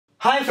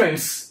Hi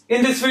friends,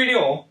 in this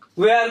video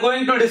we are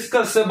going to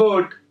discuss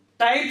about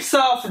types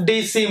of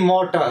DC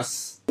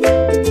motors.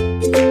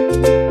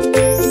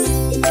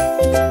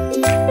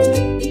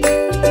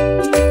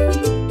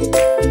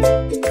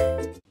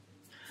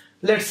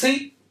 Let's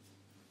see.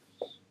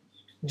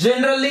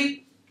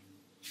 Generally,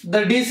 the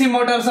DC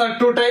motors are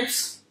two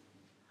types.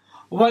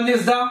 One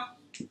is the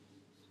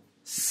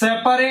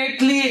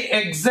separately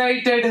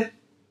excited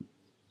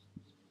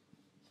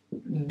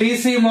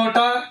DC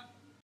motor,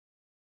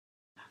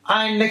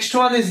 and next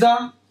one is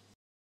the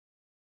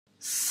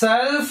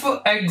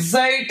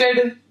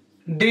self-excited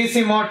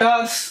DC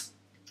motors.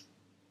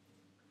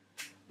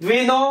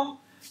 We know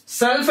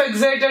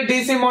self-excited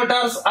DC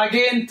motors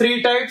again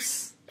three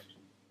types,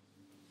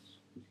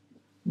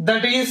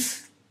 that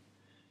is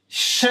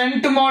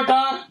shunt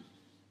motor,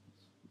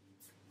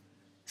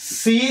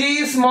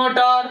 series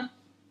motor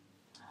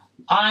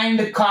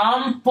and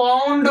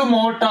compound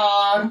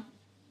motor.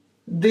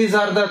 These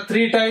are the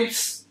three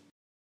types.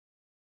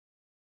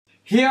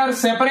 Here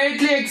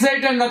separately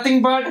excited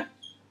nothing but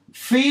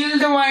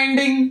field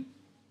winding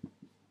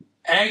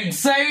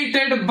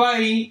excited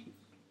by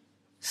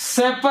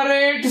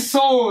separate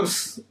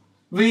source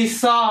we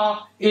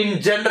saw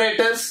in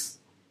generators.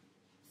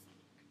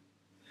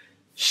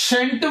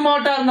 Shunt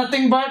motor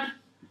nothing but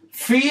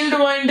field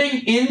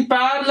winding in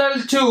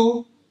parallel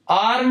to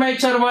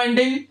armature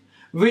winding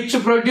which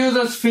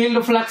produces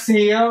field flux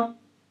here.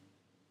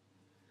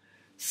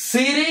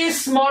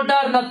 Series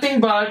motor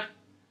nothing but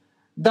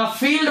the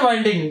field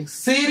winding,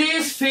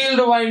 series field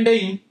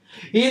winding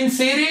in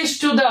series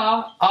to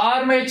the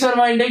armature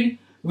winding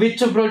which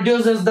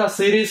produces the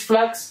series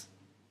flux.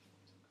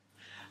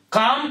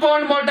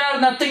 Compound motor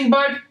nothing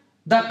but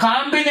the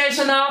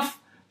combination of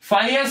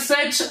phi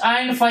SH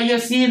and phi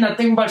SE,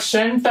 nothing but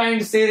shunt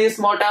and series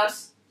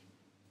motors.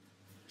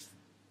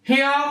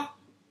 Here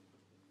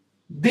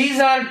these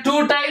are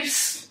two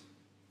types.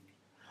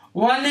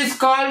 One is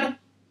called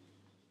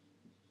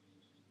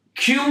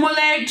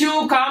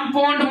cumulative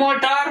compound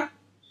motor,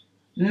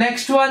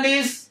 next one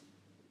is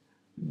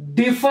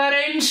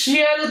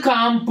differential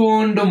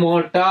compound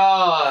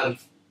motor.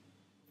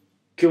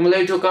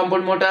 Cumulative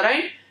compound motor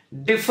and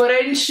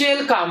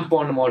differential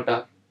compound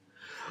motor.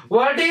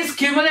 What is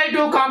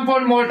cumulative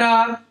compound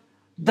motor?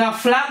 The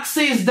flux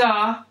is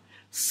the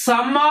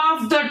sum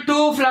of the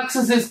two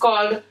fluxes is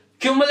called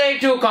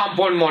cumulative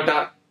compound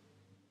motor.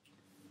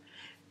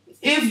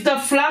 If the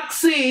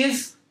flux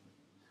is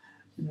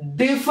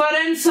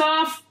difference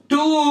of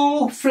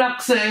two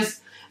fluxes,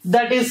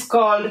 that is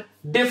called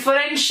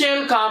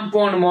differential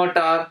compound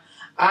motor,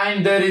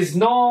 and there is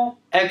no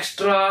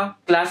extra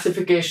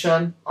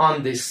classification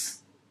on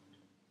this.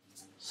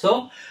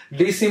 So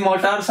DC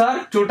motors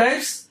are two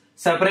types: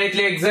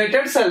 separately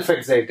excited,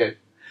 self-excited.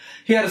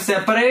 Here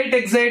separate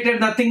excited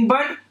nothing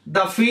but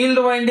the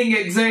field winding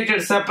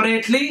excited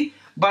separately,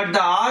 but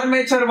the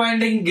armature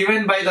winding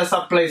given by the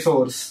supply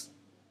source.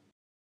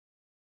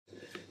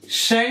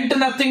 Shunt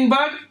nothing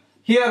but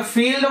here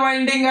field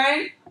winding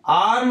and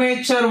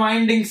armature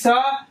windings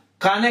are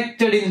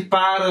connected in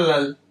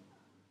parallel.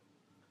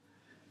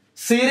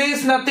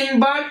 Series nothing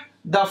but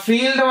the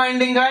field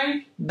winding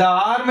and the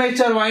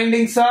armature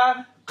windings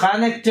are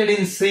connected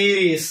in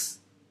series.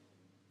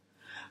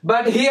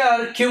 But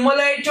here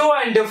cumulative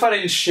and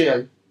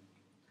differential.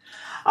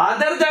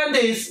 Other than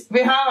this,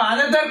 we have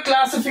another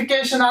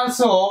classification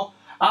also.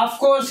 Of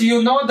course,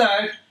 you know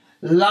that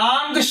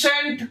long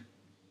shunt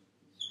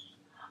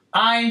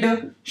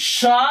and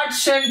short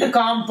shunt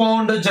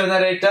compound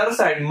generators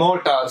and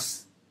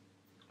motors.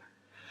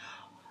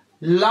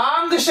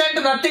 Long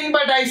shunt nothing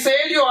but I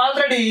said you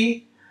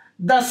already,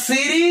 the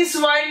series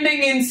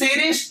winding in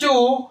series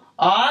to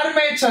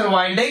armature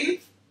winding.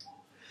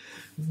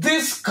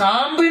 This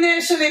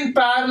combination in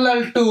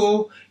parallel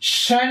to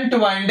shunt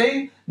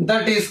winding,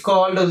 that is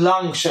called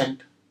long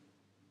shunt.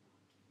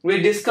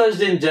 We discussed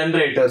in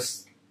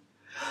generators.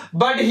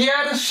 But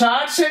here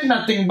short shunt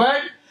nothing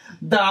but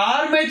the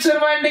armature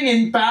winding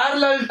in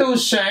parallel to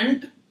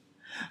shunt,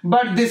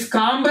 but this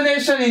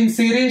combination in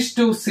series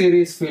to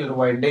series field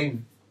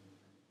winding.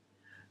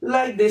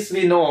 Like this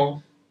we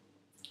know.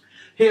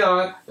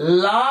 Here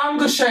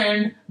long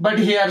shunt, but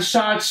here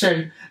short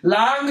shunt.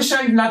 Long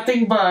shunt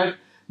nothing but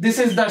this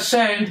is the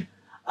shunt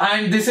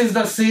and this is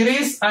the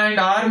series and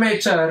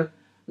armature,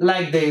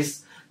 like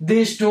this.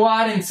 These two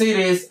are in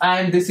series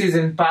and this is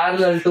in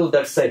parallel to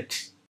that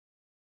set.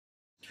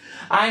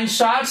 And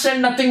short shunt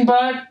nothing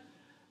but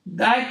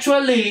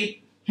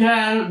actually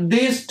here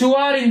these two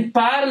are in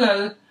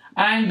parallel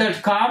and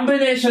that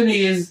combination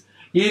is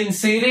in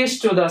series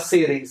to the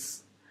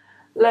series.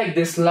 Like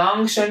this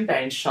long shunt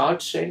and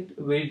short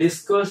shunt we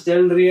discussed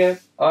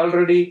earlier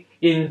already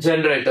in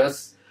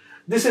generators.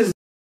 This is,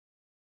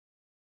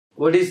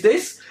 what is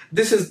this?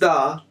 This is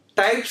the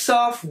types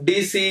of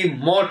DC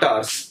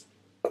motors.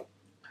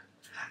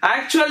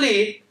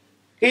 Actually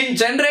in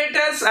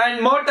generators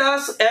and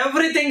motors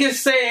everything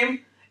is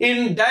same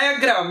in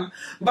diagram,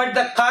 but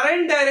the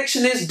current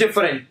direction is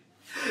different.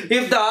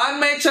 If the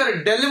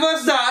armature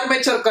delivers the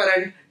armature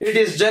current, it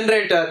is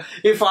generator.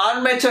 If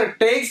armature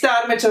takes the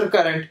armature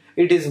current,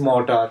 it is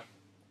motor.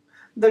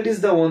 That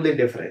is the only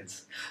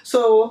difference.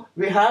 So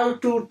we have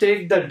to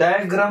take the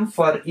diagram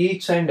for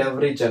each and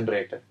every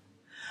generator.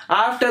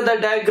 After the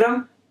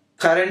diagram,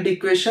 current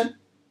equation,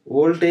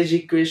 voltage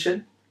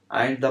equation,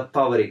 and the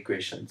power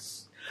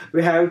equations.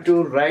 We have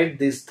to write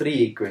these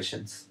three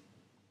equations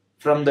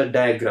from the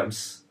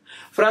diagrams.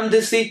 From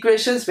these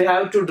equations, we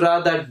have to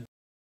draw the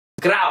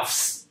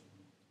graphs.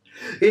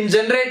 In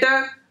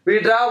generator,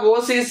 we draw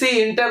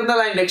OCC, internal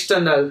and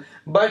external.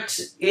 But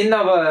in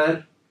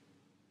our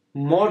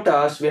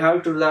motors, we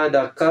have to draw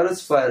the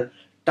curves for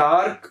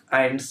torque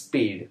and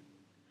speed.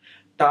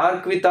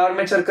 Torque with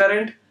armature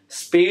current,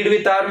 speed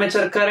with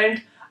armature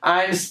current,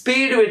 and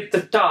speed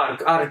with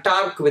torque or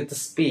torque with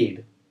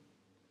speed.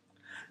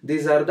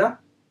 These are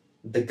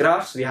the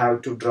graphs we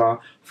have to draw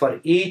for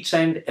each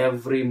and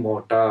every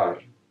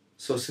motor.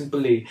 So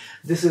simply,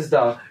 this is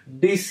the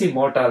DC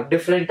motor,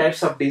 different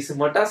types of DC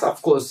motors.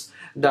 Of course,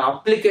 the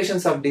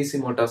applications of DC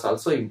motors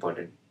also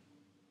important.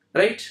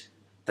 Right?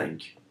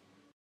 Thank you.